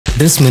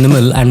This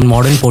minimal and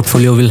modern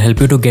portfolio will help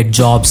you to get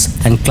jobs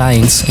and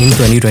clients in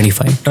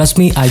 2025. Trust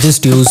me, I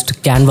just used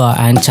Canva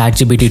and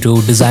ChatGPT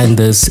to design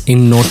this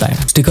in no time.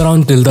 Stick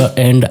around till the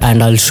end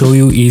and I'll show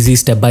you easy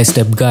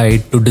step-by-step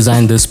guide to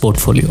design this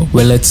portfolio.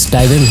 Well, let's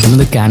dive in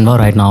the Canva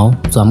right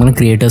now. So I'm going to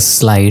create a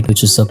slide,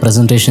 which is a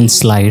presentation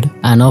slide.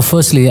 And now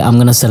firstly, I'm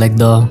going to select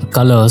the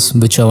colors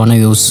which I want to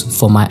use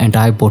for my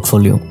entire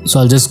portfolio. So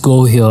I'll just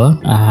go here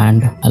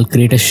and I'll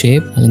create a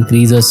shape. I'll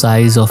increase the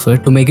size of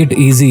it. To make it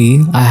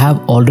easy, I have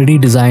already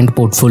designed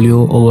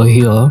portfolio over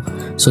here,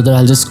 so that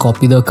I'll just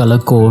copy the color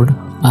code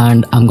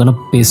and I'm gonna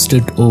paste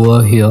it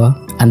over here.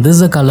 And this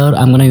is the color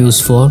I'm gonna use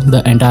for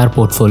the entire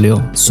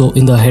portfolio. So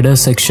in the header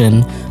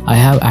section, I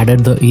have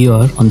added the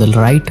year on the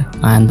right,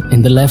 and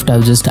in the left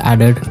I've just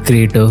added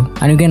creator.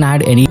 And you can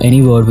add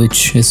any word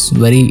which is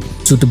very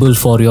suitable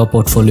for your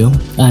portfolio.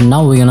 And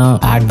now we're gonna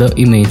add the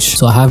image.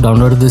 So I have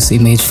downloaded this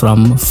image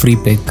from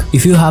Freepik.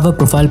 If you have a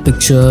profile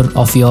picture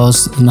of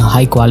yours in a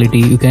high quality,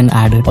 you can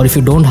add it. Or if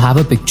you don't have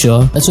a picture,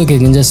 that's okay. You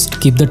can just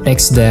keep the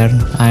text there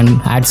and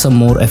add some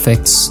more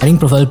effects. Adding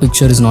profile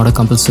picture is not a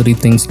compulsory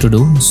thing to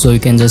do, so you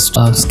can just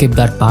skip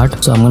that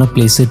part. So I'm gonna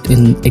place it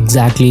in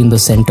exactly in the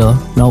center.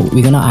 Now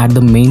we're gonna add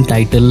the main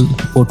title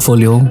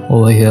portfolio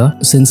over here.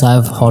 Since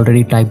I've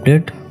already typed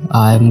it,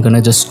 I'm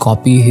gonna just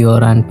copy here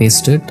and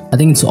paste it. I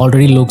think it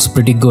already looks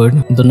pretty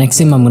good. The next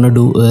thing I'm gonna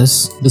do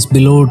is this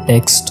below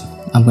text.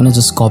 I'm gonna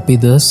just copy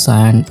this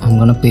and I'm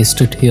gonna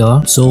paste it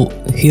here. So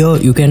here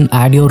you can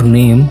add your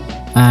name,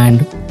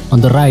 and on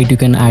the right you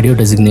can add your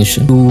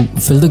designation. To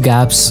fill the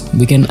gaps,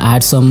 we can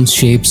add some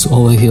shapes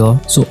over here.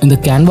 So in the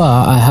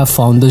Canva, I have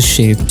found this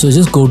shape. So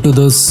just go to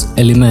this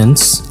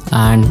elements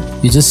and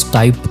you just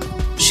type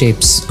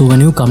shapes. So when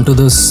you come to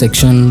this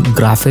section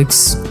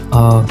graphics,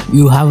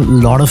 you have a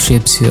lot of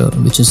shapes here,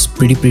 which is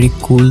pretty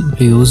cool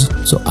to use.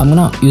 So I'm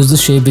gonna use the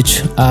shape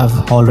which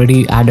I've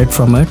already added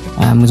from it.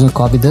 I'm gonna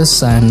copy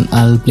this and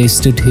I'll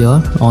place it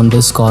here on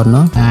this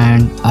corner,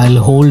 and I'll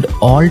hold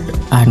Alt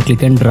and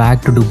click and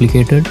drag to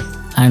duplicate it.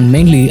 And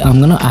mainly I'm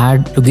gonna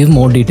add, to give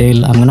more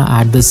detail, I'm gonna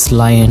add this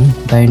line,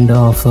 kind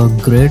of a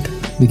grid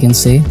we can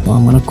say. So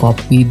I'm gonna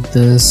copy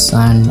this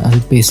and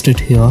I'll paste it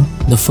here.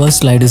 The first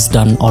slide is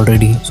done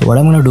already. So what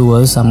I'm gonna do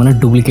is I'm gonna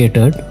duplicate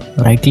it,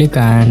 right click,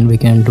 and we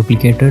can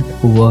duplicate it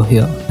over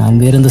here.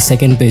 And we're in the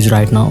second page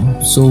right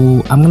now.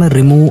 So I'm gonna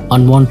remove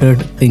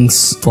unwanted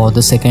things for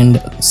the second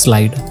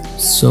slide.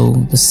 So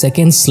the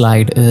second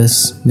slide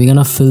is we're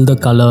gonna fill the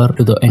color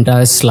to the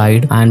entire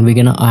slide, and we're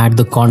gonna add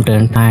the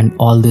content and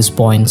all these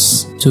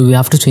points. So we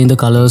have to change the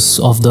colors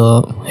of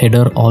the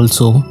header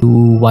also to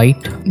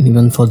white,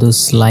 even for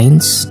this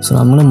lines. So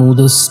I'm gonna move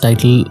this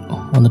title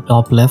on the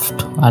top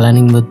left,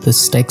 aligning with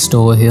this text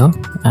over here,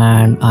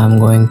 and I'm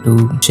going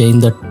to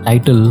change the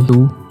title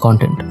to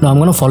content. Now I'm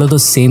going to follow the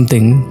same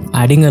thing,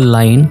 adding a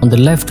line. On the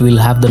left we'll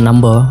have the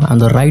number, and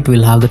the right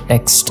we'll have the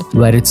text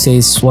where it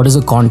says what is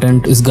the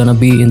content is gonna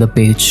be in the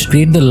page.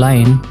 Create the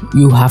line,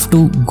 you have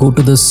to go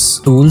to this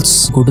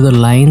tools, go to the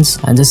lines,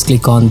 and just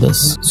click on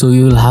this. So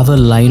you will have a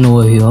line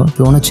over here. If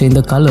you want to change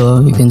the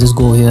color, you can just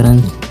go here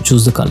and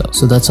choose the color.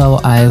 So that's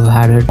how I've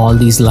added all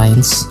these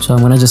lines. So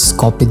I'm gonna just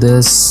copy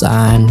this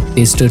and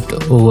paste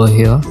it over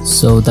here.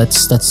 So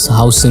that's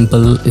how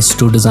simple is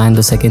to design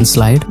the second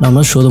slide. Now I'm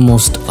gonna show the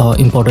most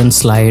important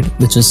slide,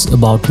 which is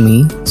about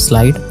me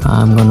slide.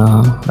 I'm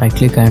gonna right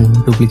click and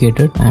duplicate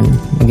it, and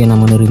again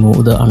I'm gonna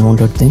remove the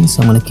unwanted things.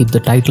 I'm gonna keep the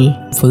title.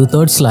 For the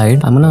third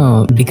slide, I'm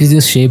gonna decrease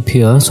the shape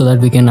here so that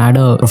we can add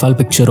a profile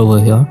picture over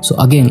here. So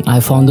again, I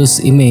found this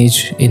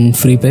image in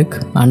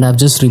Freepik and I've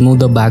just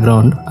removed the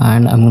background,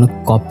 and I'm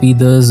gonna copy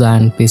this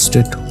and paste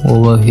it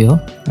over here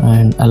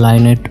and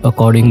align it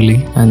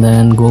accordingly, and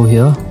then go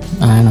here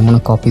and I'm gonna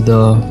copy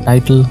the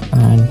title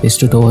and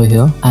paste it over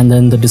here, and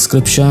then the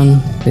description,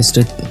 paste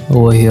it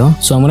over here.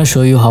 So I'm gonna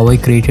show you how I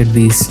created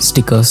these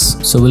stickers.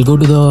 So we'll go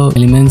to the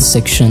elements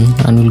section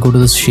and we'll go to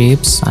the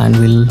shapes, and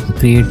we'll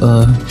create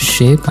a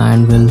shape,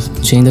 and we'll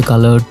change the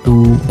color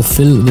to, the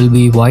fill will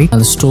be white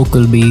and the stroke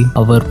will be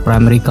our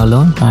primary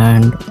color,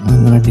 and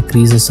I'm gonna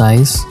decrease the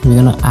size. We're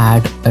gonna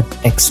add a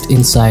text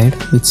inside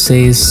which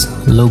says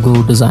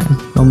logo design.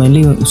 Now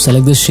mainly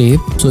select the shape.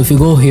 So if you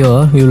go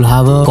here, you will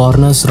have a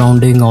corners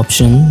rounding option.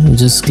 You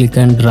just click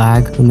and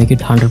drag to make it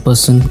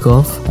 100%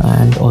 curve,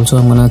 and also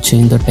I'm gonna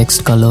change the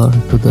text color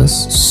to this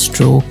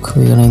stroke.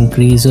 We're gonna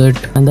increase it,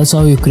 and that's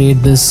how you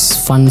create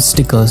this fun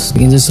stickers.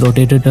 You can just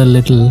rotate it a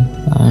little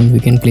and we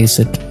can place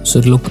it so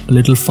it look a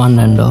little fun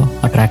and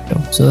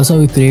attractive. So that's how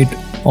we create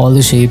all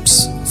the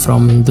shapes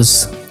from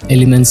this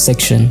elements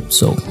section.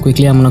 So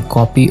quickly I'm gonna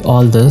copy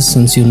all this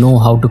since you know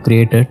how to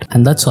create it,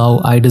 and that's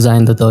how I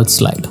designed the third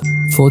slide.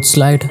 Fourth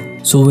slide.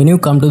 So when you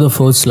come to the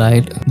fourth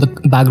slide, the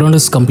background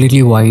is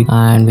completely white,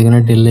 and we're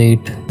gonna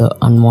delete the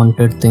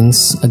unwanted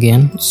things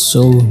again.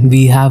 So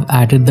we have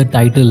added the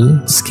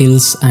title,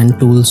 skills and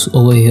tools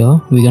over here.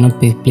 We're gonna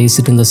place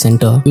it in the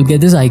center. You'll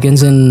get these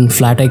icons in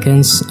flat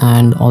icons,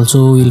 and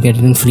also you'll get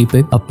it in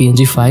Freepik,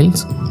 PNG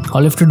files.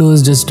 All you have to do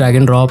is just drag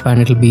and drop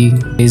and it'll be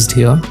placed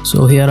here.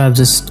 So here I've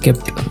just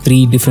kept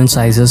 3 different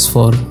sizes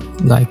for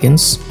the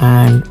icons,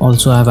 and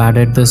also I've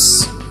added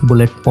this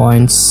bullet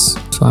points.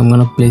 So I'm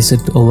gonna place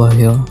it over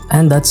here,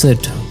 and that's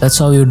it. That's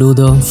how you do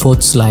the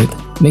fourth slide.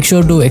 Make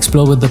sure to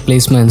explore with the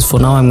placements. For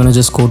now, I'm gonna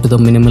just go to the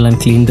minimal and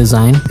clean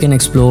design. You can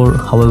explore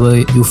however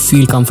you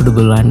feel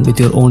comfortable and with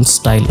your own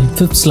style.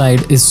 Fifth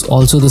slide is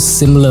also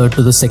similar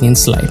to the second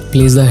slide.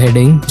 Place the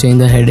heading, change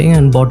the heading,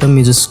 and bottom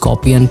you just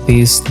copy and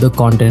paste the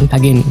content.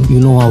 Again, you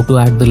know how to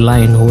add the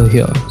line over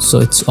here, so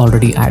it's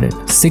already added.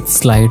 Sixth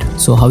slide.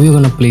 So how you're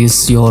gonna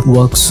place your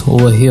works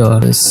over here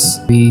is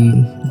we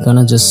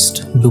gonna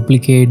just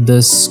duplicate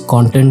this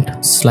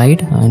content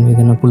slide and we're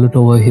gonna pull it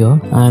over here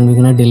and we're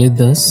gonna delete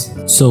this.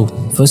 So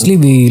firstly,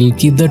 we'll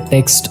keep the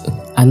text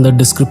and the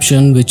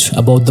description which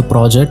about the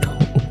project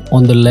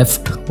on the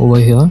left over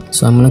here.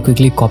 So I'm gonna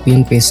quickly copy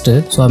and paste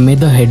it. So I made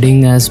the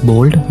heading as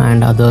bold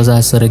and others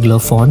as a regular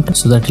font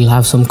so that you'll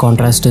have some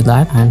contrast in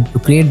that. And to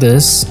create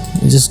this,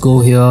 you just go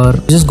here,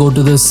 just go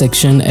to the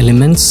section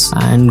elements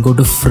and go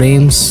to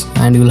frames,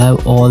 and you'll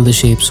have all the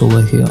shapes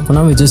over here. For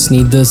now, we just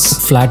need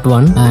this flat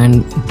one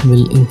and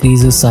we'll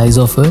increase the size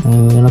of it,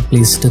 and we're gonna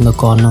place it in the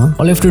corner.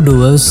 All you have to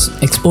do is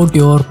export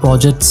your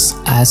projects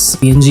as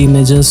PNG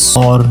images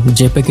or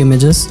JPEG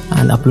images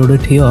and upload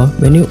it here.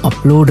 When you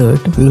upload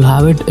it, you'll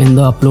have it in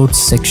the upload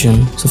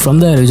section. So from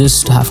there, you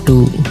just have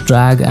to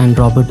drag and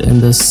drop it in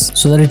this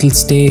so that it will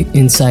stay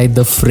inside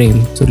the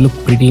frame, so it look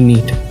pretty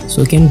neat.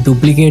 So you can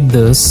duplicate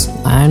this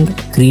and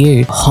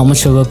create how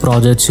much ever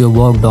projects you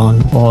worked on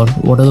or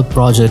what are the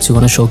projects you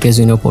want to showcase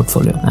in your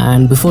portfolio.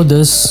 And before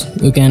this,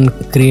 you can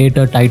create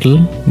a title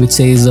which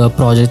says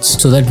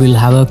projects, so that we'll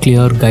have a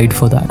clear guide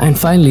for that. And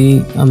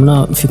finally,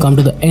 if you come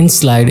to the end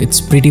slide, it's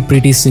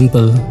pretty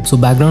simple. So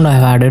background,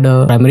 I've added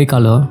a primary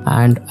color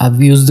and I've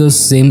used the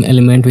same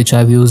element which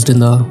I've used in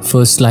the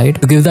first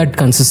slide to give that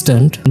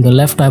consistent. On the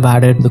left, I've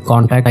added the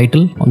contact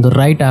title. On the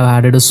right, I've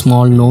added a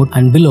small note,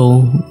 and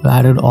below, I've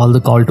added all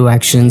the call to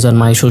actions on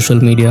my social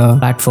media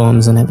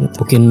platforms and everything.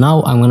 Okay,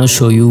 now I'm gonna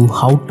show you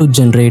how to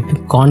generate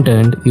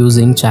content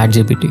using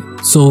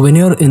ChatGPT. So when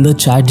you're in the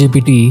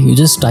ChatGPT, you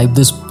just type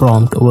this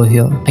prompt over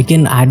here. I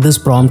can add this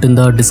prompt in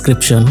the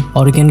description,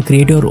 or you can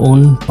create your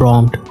own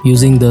prompt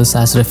using this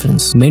as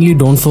reference. Mainly,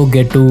 don't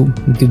forget to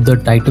give the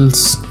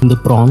titles in the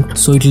prompt,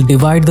 so it will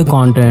divide the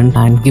content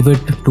and give it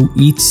to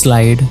each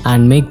slide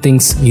and make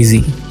things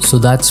easy. So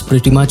that's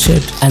pretty much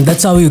it. And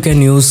that's how you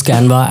can use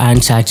Canva and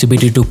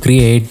ChatGPT to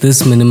create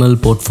this minimal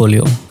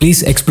portfolio.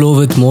 Please explore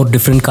with more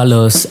different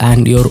colors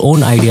and your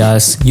own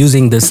ideas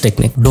using this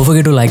technique. Don't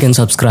forget to like and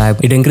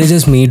subscribe. It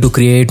encourages me to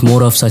create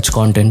more of such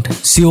content.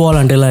 See you all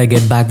until I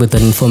get back with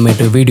an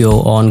informative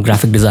video on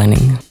graphic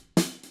designing.